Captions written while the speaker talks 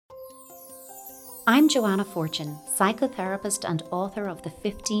I'm Joanna Fortune, psychotherapist and author of the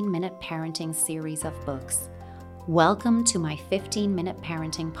 15-Minute Parenting series of books. Welcome to my 15-Minute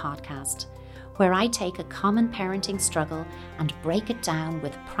Parenting podcast, where I take a common parenting struggle and break it down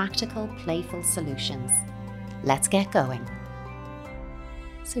with practical, playful solutions. Let's get going.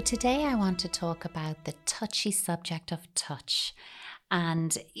 So today I want to talk about the touchy subject of touch.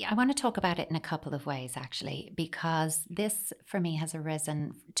 And I want to talk about it in a couple of ways, actually, because this for me has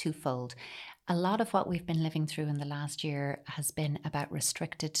arisen twofold. A lot of what we've been living through in the last year has been about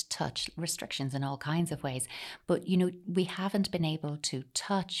restricted touch, restrictions in all kinds of ways. But, we haven't been able to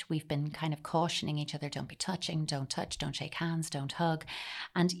touch. We've been kind of cautioning each other, don't be touching, don't touch, don't shake hands, don't hug.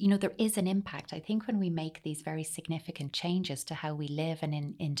 And, there is an impact. I think when we make these very significant changes to how we live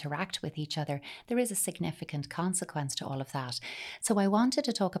and interact with each other, there is a significant consequence to all of that. So I wanted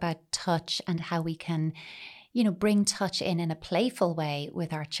to talk about touch and how we can bring touch in a playful way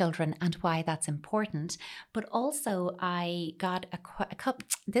with our children and why that's important. But also I got a couple,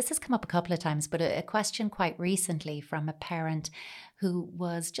 this has come up a couple of times, but a question quite recently from a parent who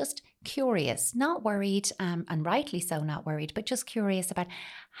was just curious, not worried, and rightly so not worried, but just curious about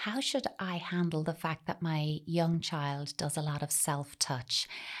how should I handle the fact that my young child does a lot of self-touch.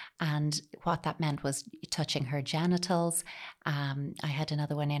 And what that meant was touching her genitals. I had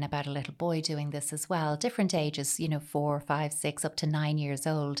another one in about a little boy doing this as well. Different ages, 4, 5, 6, up to 9 years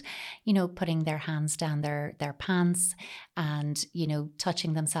old, putting their hands down their pants and,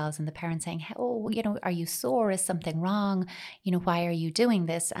 touching themselves, and the parent saying, oh, are you sore? Is something wrong? Why are you doing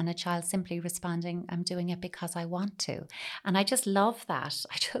this? And a child simply responding, I'm doing it because I want to. And I just love that.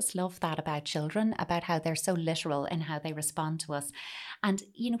 I just love that about children, about how they're so literal in how they respond to us. And,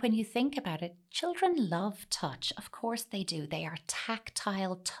 when you think about it, children love touch. Of course they do. They are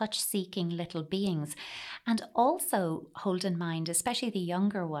tactile, touch-seeking little beings. And also hold in mind, especially the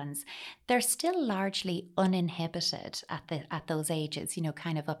younger ones, they're still largely uninhibited at those ages,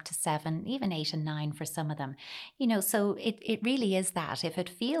 kind of up to 7, even 8 and 9 for some of them. So it really is that if it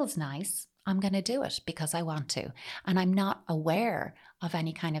feels nice, I'm going to do it because I want to. And I'm not aware of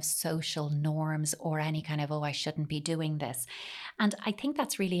any kind of social norms or any kind of, oh, I shouldn't be doing this. And I think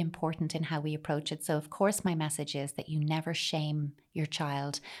that's really important in how we approach it. So, of course, my message is that you never shame your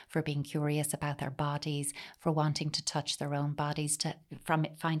child for being curious about their bodies, for wanting to touch their own bodies, from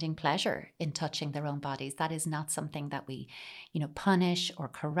finding pleasure in touching their own bodies. That is not something that we, punish or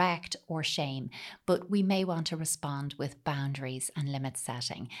correct or shame, but we may want to respond with boundaries and limit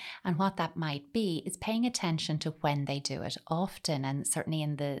setting. And what that might be is paying attention to when they do it. Often, and certainly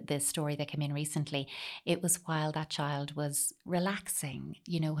in the story that came in recently, it was while that child was relaxing,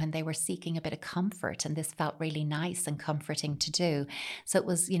 when they were seeking a bit of comfort, and this felt really nice and comforting to do. So it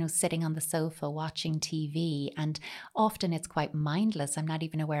was, sitting on the sofa watching TV, and often it's quite mindless. I'm not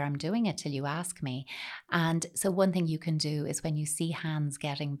even aware I'm doing it till you ask me. And so one thing you can do is when you see hands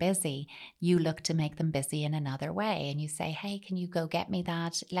getting busy, you look to make them busy in another way, and you say, hey, can you go get me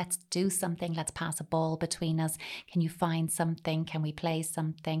that? Let's do something. Let's pass a ball between us. Can you find something? Can we play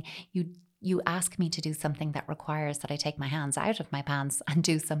something? You ask me to do something that requires that I take my hands out of my pants and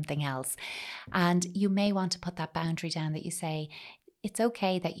do something else. And you may want to put that boundary down that you say, it's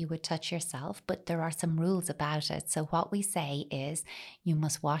okay that you would touch yourself, but there are some rules about it. So what we say is you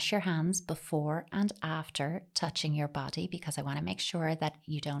must wash your hands before and after touching your body, because I want to make sure that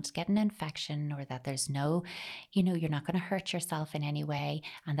you don't get an infection or that there's no, you're not going to hurt yourself in any way,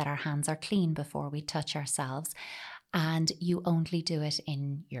 and that our hands are clean before we touch ourselves. And you only do it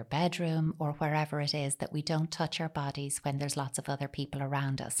in your bedroom or wherever it is, that we don't touch our bodies when there's lots of other people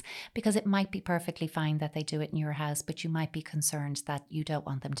around us, because it might be perfectly fine that they do it in your house, but you might be concerned that you don't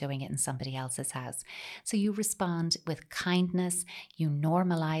want them doing it in somebody else's house. So you respond with kindness, you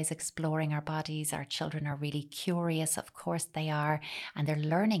normalize exploring our bodies. Our children are really curious, of course they are, and they're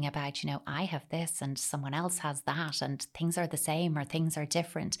learning about, I have this and someone else has that, and things are the same or things are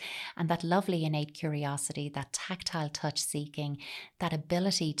different. And that lovely innate curiosity, that tactile touch seeking, that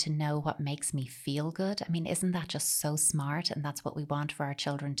ability to know what makes me feel good. I mean, isn't that just so smart? And that's what we want for our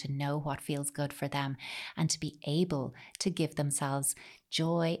children, to know what feels good for them and to be able to give themselves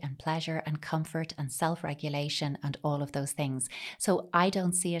joy and pleasure and comfort and self-regulation and all of those things. So I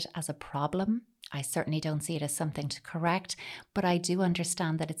don't see it as a problem. I certainly don't see it as something to correct, but I do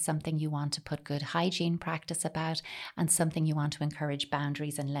understand that it's something you want to put good hygiene practice about, and something you want to encourage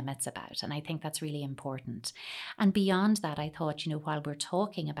boundaries and limits about. And I think that's really important. And beyond that, I thought, while we're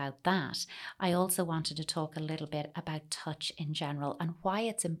talking about that, I also wanted to talk a little bit about touch in general and why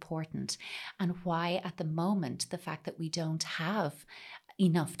it's important, and why at the moment the fact that we don't have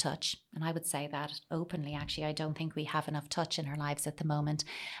enough touch. And I would say that openly, actually, I don't think we have enough touch in our lives at the moment.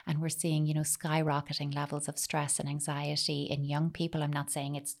 And we're seeing, skyrocketing levels of stress and anxiety in young people. I'm not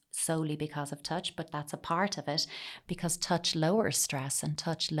saying it's solely because of touch, but that's a part of it, because touch lowers stress and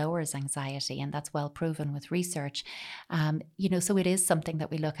touch lowers anxiety. And that's well proven with research. So it is something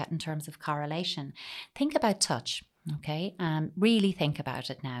that we look at in terms of correlation. Think about touch. Okay, really think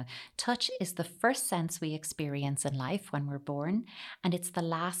about it now. Touch is the first sense we experience in life when we're born, and it's the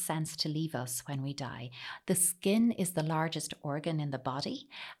last sense to leave us when we die. The skin is the largest organ in the body,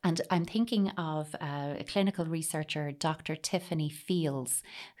 and I'm thinking of a clinical researcher, Dr. Tiffany Fields,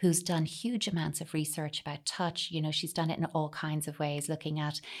 who's done huge amounts of research about touch. She's done it in all kinds of ways, looking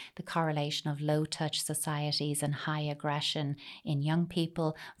at the correlation of low touch societies and high aggression in young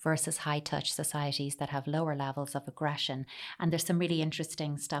people versus high touch societies that have lower levels of aggression. And there's some really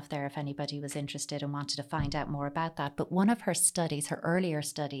interesting stuff there if anybody was interested and wanted to find out more about that. But one of her studies, her earlier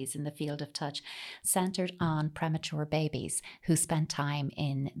studies in the field of touch, centered on premature babies who spent time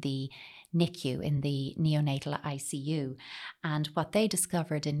in the NICU, in the neonatal ICU. And what they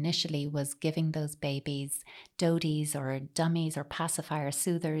discovered initially was giving those babies doties or dummies or pacifier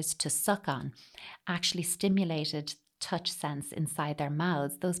soothers to suck on actually stimulated touch sense inside their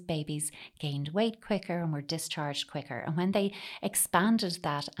mouths. Those babies gained weight quicker and were discharged quicker. And when they expanded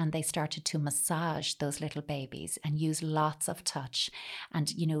that and they started to massage those little babies and use lots of touch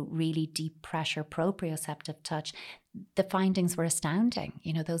and, really deep pressure proprioceptive touch, the findings were astounding.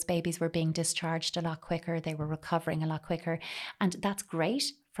 Those babies were being discharged a lot quicker. They were recovering a lot quicker. And that's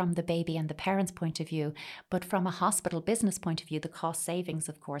great from the baby and the parents' point of view. But from a hospital business point of view, the cost savings,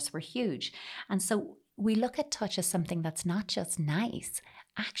 of course, were huge. And so we look at touch as something that's not just nice.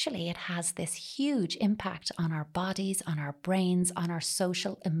 Actually, it has this huge impact on our bodies, on our brains, on our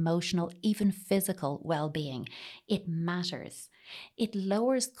social, emotional, even physical well-being. It matters. It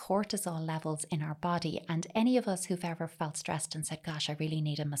lowers cortisol levels in our body. And any of us who've ever felt stressed and said, gosh, I really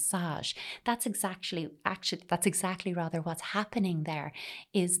need a massage, that's exactly what's happening there,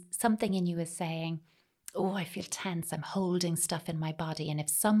 is something in you is saying, oh, I feel tense, I'm holding stuff in my body. And if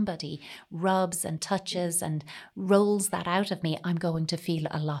somebody rubs and touches and rolls that out of me, I'm going to feel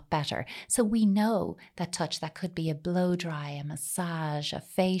a lot better. So we know that touch, that could be a blow dry, a massage, a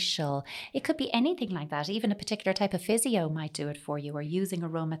facial. It could be anything like that. Even a particular type of physio might do it for you, or using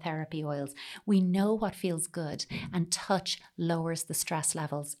aromatherapy oils. We know what feels good, and touch lowers the stress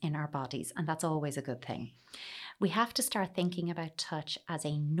levels in our bodies. And that's always a good thing. We have to start thinking about touch as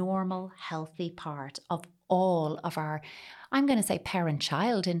a normal, healthy part of all of our, I'm going to say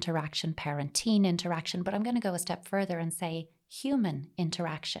parent-child interaction, parent-teen interaction, but I'm going to go a step further and say human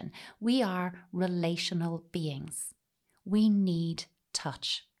interaction. We are relational beings. We need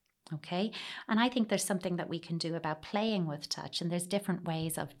touch. Okay. And I think there's something that we can do about playing with touch. And there's different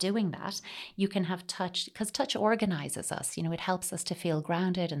ways of doing that. You can have touch, because touch organizes us. It helps us to feel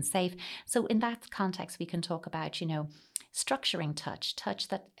grounded and safe. So in that context, we can talk about, structuring touch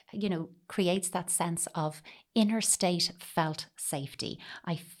that, creates that sense of inner state felt safety.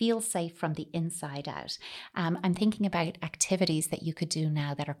 I feel safe from the inside out. I'm thinking about activities that you could do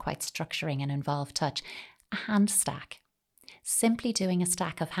now that are quite structuring and involve touch. A hand stack. Simply doing a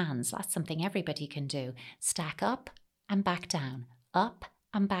stack of hands, that's something everybody can do. Stack up and back down, up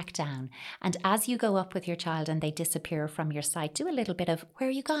and back down. And as you go up with your child and they disappear from your sight, do a little bit of, where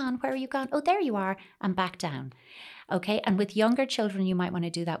are you gone? Where are you gone? Oh, there you are, and back down. Okay, and with younger children, you might want to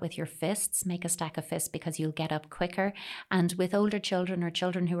do that with your fists. Make a stack of fists because you'll get up quicker. And with older children or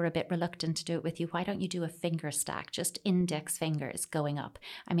children who are a bit reluctant to do it with you, why don't you do a finger stack? Just index fingers going up.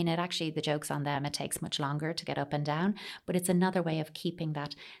 I mean, the joke's on them. It takes much longer to get up and down, but it's another way of keeping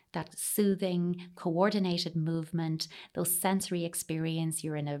that soothing, coordinated movement, those sensory experience.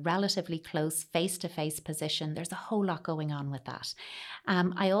 You're in a relatively close face-to-face position. There's a whole lot going on with that.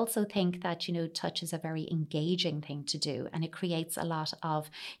 I also think that, touch is a very engaging thing to do, and it creates a lot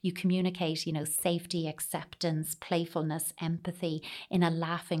of, you communicate, safety, acceptance, playfulness, empathy in a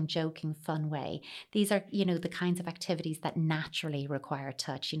laughing, joking, fun way. These are, the kinds of activities that naturally require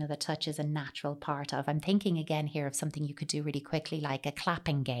touch, that touch is a natural part of. I'm thinking again here of something you could do really quickly, like a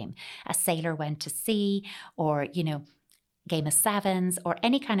clapping game. A sailor went to sea, or, game of sevens, or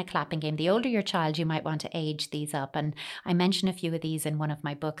any kind of clapping game. The older your child, you might want to age these up. And I mention a few of these in one of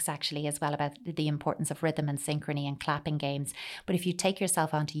my books actually as well, about the importance of rhythm and synchrony and clapping games. But if you take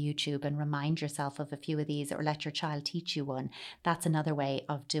yourself onto YouTube and remind yourself of a few of these, or let your child teach you one, that's another way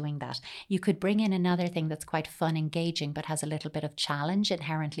of doing that. You could bring in another thing that's quite fun, engaging, but has a little bit of challenge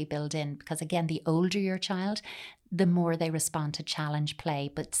inherently built in, because again, the older your child, the more they respond to challenge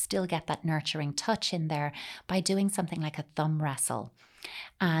play, but still get that nurturing touch in there by doing something like a thumb wrestle.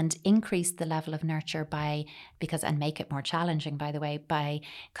 and increase the level of nurture and make it more challenging, by the way, by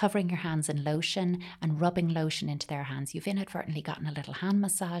covering your hands in lotion and rubbing lotion into their hands. You've inadvertently gotten a little hand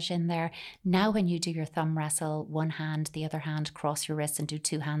massage in there. Now when you do your thumb wrestle, one hand, the other hand, cross your wrists and do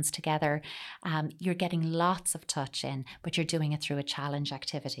two hands together, you're getting lots of touch in, but you're doing it through a challenge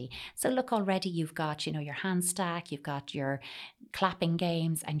activity. So look, already you've got, your hand stack, you've got your clapping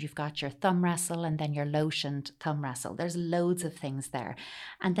games, and you've got your thumb wrestle, and then your lotioned thumb wrestle. There's loads of things there.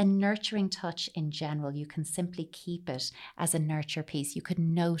 And then nurturing touch in general, you can simply keep it as a nurture piece. You could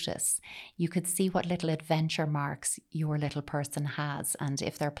notice, you could see what little adventure marks your little person has. And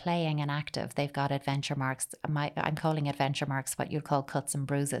if they're playing and active, they've got adventure marks. I'm calling adventure marks what you'd call cuts and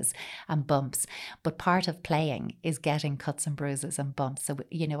bruises and bumps. But part of playing is getting cuts and bruises and bumps. So,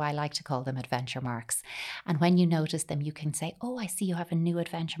 I like to call them adventure marks. And when you notice them, you can say, oh, I see you have a new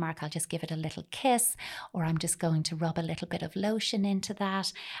adventure mark. I'll just give it a little kiss, or I'm just going to rub a little bit of lotion into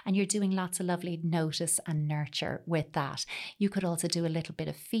that. And you're doing lots of lovely notice and nurture with that. You could also do a little bit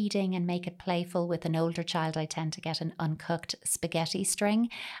of feeding and make it playful. With an older child, I tend to get an uncooked spaghetti string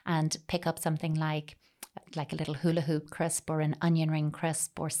and pick up something like a little hula hoop crisp or an onion ring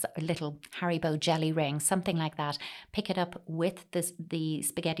crisp or a little Haribo jelly ring, something like that. Pick it up with the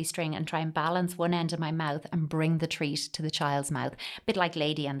spaghetti string and try and balance one end of my mouth and bring the treat to the child's mouth. A bit like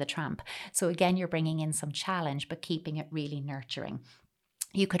Lady and the Tramp. So again, you're bringing in some challenge, but keeping it really nurturing.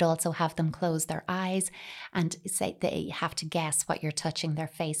 You could also have them close their eyes and say they have to guess what you're touching their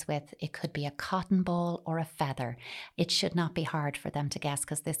face with. It could be a cotton ball or a feather. It should not be hard for them to guess,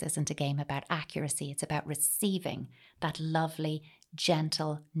 because this isn't a game about accuracy. It's about receiving that lovely,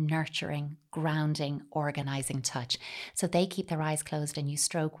 gentle, nurturing, grounding, organizing touch. So they keep their eyes closed and you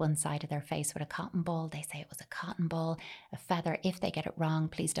stroke one side of their face with a cotton ball. They say it was a cotton ball, a feather. If they get it wrong,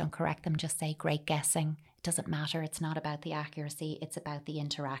 please don't correct them. Just say, great guessing. It doesn't matter. It's not about the accuracy. It's about the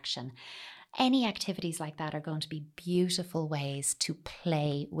interaction. Any activities like that are going to be beautiful ways to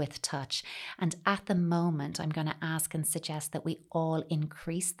play with touch. And at the moment, I'm going to ask and suggest that we all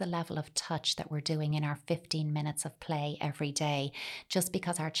increase the level of touch that we're doing in our 15 minutes of play every day, just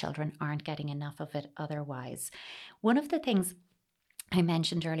because our children aren't getting enough of it otherwise. One of the things I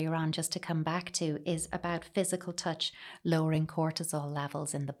mentioned earlier on, just to come back to, is about physical touch lowering cortisol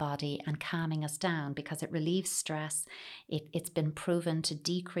levels in the body and calming us down, because it relieves stress. It's been proven to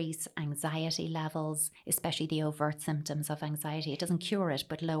decrease anxiety levels, especially the overt symptoms of anxiety. It doesn't cure it,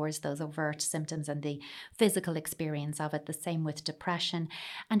 but lowers those overt symptoms and the physical experience of it. The same with depression.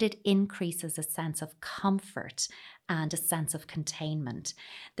 And it increases a sense of comfort and a sense of containment.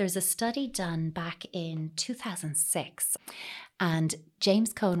 There's a study done back in 2006, and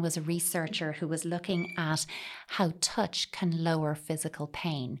James Cohen was a researcher who was looking at how touch can lower physical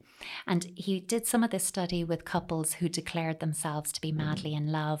pain. And he did some of this study with couples who declared themselves to be madly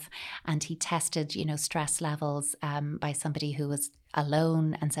in love, and he tested, stress levels by somebody who was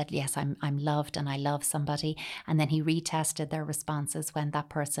alone and said, yes, I'm loved and I love somebody. And then he retested their responses when that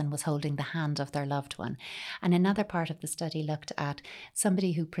person was holding the hand of their loved one. And another part of the study looked at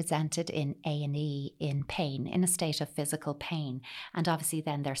somebody who presented in A&E in pain, in a state of physical pain. And obviously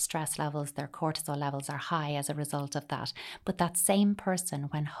then their stress levels, their cortisol levels are high as a result of that. But that same person,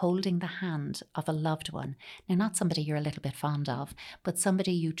 when holding the hand of a loved one, now not somebody you're a little bit fond of, but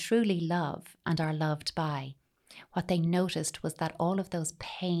somebody you truly love and are loved by, what they noticed was that all of those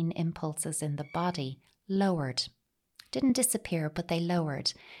pain impulses in the body lowered. Didn't disappear, but they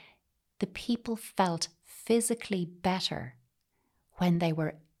lowered. The people felt physically better when they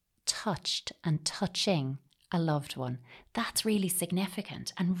were touched and touching a loved one. That's really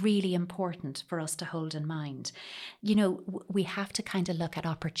significant and really important for us to hold in mind. We have to kind of look at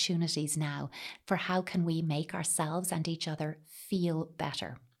opportunities now for how can we make ourselves and each other feel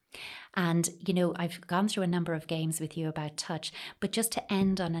better. And, I've gone through a number of games with you about touch, but just to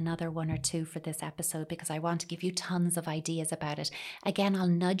end on another one or two for this episode, because I want to give you tons of ideas about it. Again, I'll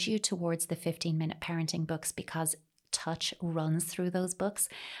nudge you towards the 15-minute parenting books, because touch runs through those books.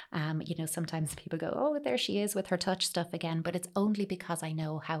 Sometimes people go, oh, there she is with her touch stuff again, but it's only because I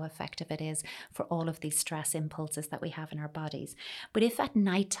know how effective it is for all of these stress impulses that we have in our bodies. But if at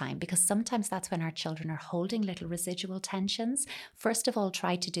nighttime, because sometimes that's when our children are holding little residual tensions, first of all,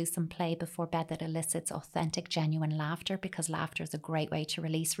 try to do some play before bed that elicits authentic, genuine laughter, because laughter is a great way to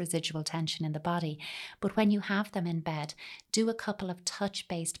release residual tension in the body. But when you have them in bed, do a couple of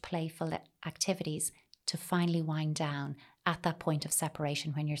touch-based playful activities to finally wind down at that point of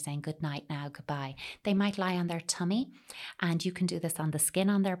separation when you're saying good night now, goodbye. They might lie on their tummy, and you can do this on the skin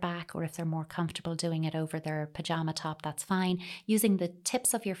on their back, or if they're more comfortable doing it over their pajama top, that's fine. Using the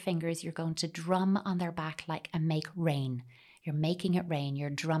tips of your fingers, you're going to drum on their back like a make rain. You're making it rain. You're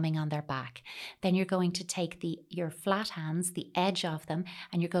drumming on their back. Then you're going to take your flat hands, the edge of them,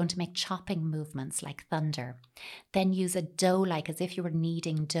 and you're going to make chopping movements like thunder. Then use a dough, like as if you were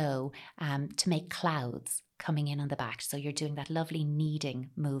kneading dough, to make clouds coming in on the back. So you're doing that lovely kneading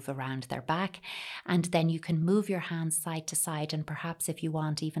move around their back. And then you can move your hands side to side, and perhaps if you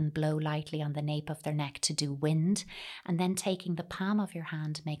want, even blow lightly on the nape of their neck to do wind. And then taking the palm of your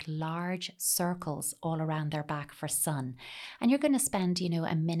hand, make large circles all around their back for sun. And you're going to spend,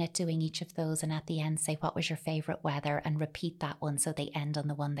 a minute doing each of those, and at the end say, what was your favorite weather? And repeat that one so they end on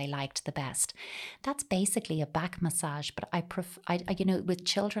the one they liked the best. That's basically a back massage, but with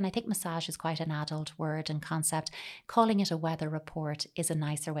children, I think massage is quite an adult word and concept. Calling it a weather report is a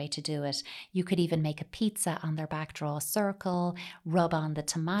nicer way to do it. You could even make a pizza on their back, draw a circle, rub on the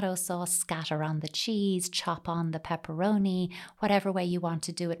tomato sauce, scatter on the cheese, chop on the pepperoni, whatever way you want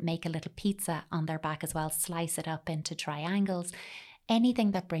to do it. Make a little pizza on their back as well, slice it up into triangles.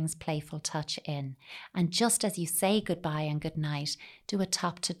 Anything that brings playful touch in. And just as you say goodbye and goodnight, do a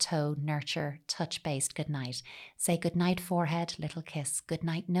top to toe nurture touch-based goodnight. Say goodnight forehead, little kiss.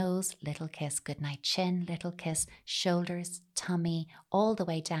 Goodnight nose, little kiss. Goodnight chin, little kiss. Shoulders, tummy, all the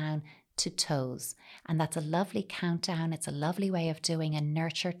way down to toes. And that's a lovely countdown. It's a lovely way of doing a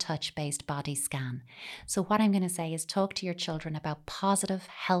nurture touch-based body scan. So what I'm going to say is talk to your children about positive,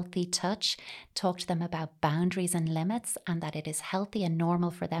 healthy touch. Talk to them about boundaries and limits, and that it is healthy and normal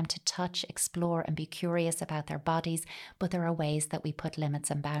for them to touch, explore, and be curious about their bodies. But there are ways that we put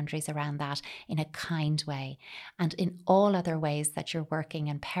limits and boundaries around that in a kind way. And in all other ways that you're working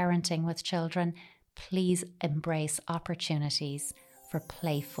and parenting with children, please embrace opportunities for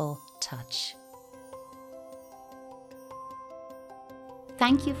playful touch.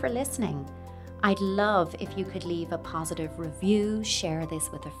 Thank you for listening. I'd love if you could leave a positive review, share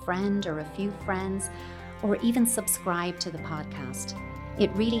this with a friend or a few friends, or even subscribe to the podcast. It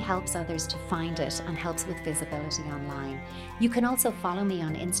really helps others to find it and helps with visibility online. You can also follow me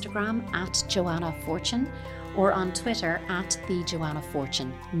on Instagram at Joanna Fortune, or on Twitter at the Joanna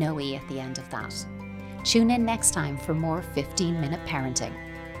Fortune, no E at the end of that. Tune in next time for more 15-minute parenting.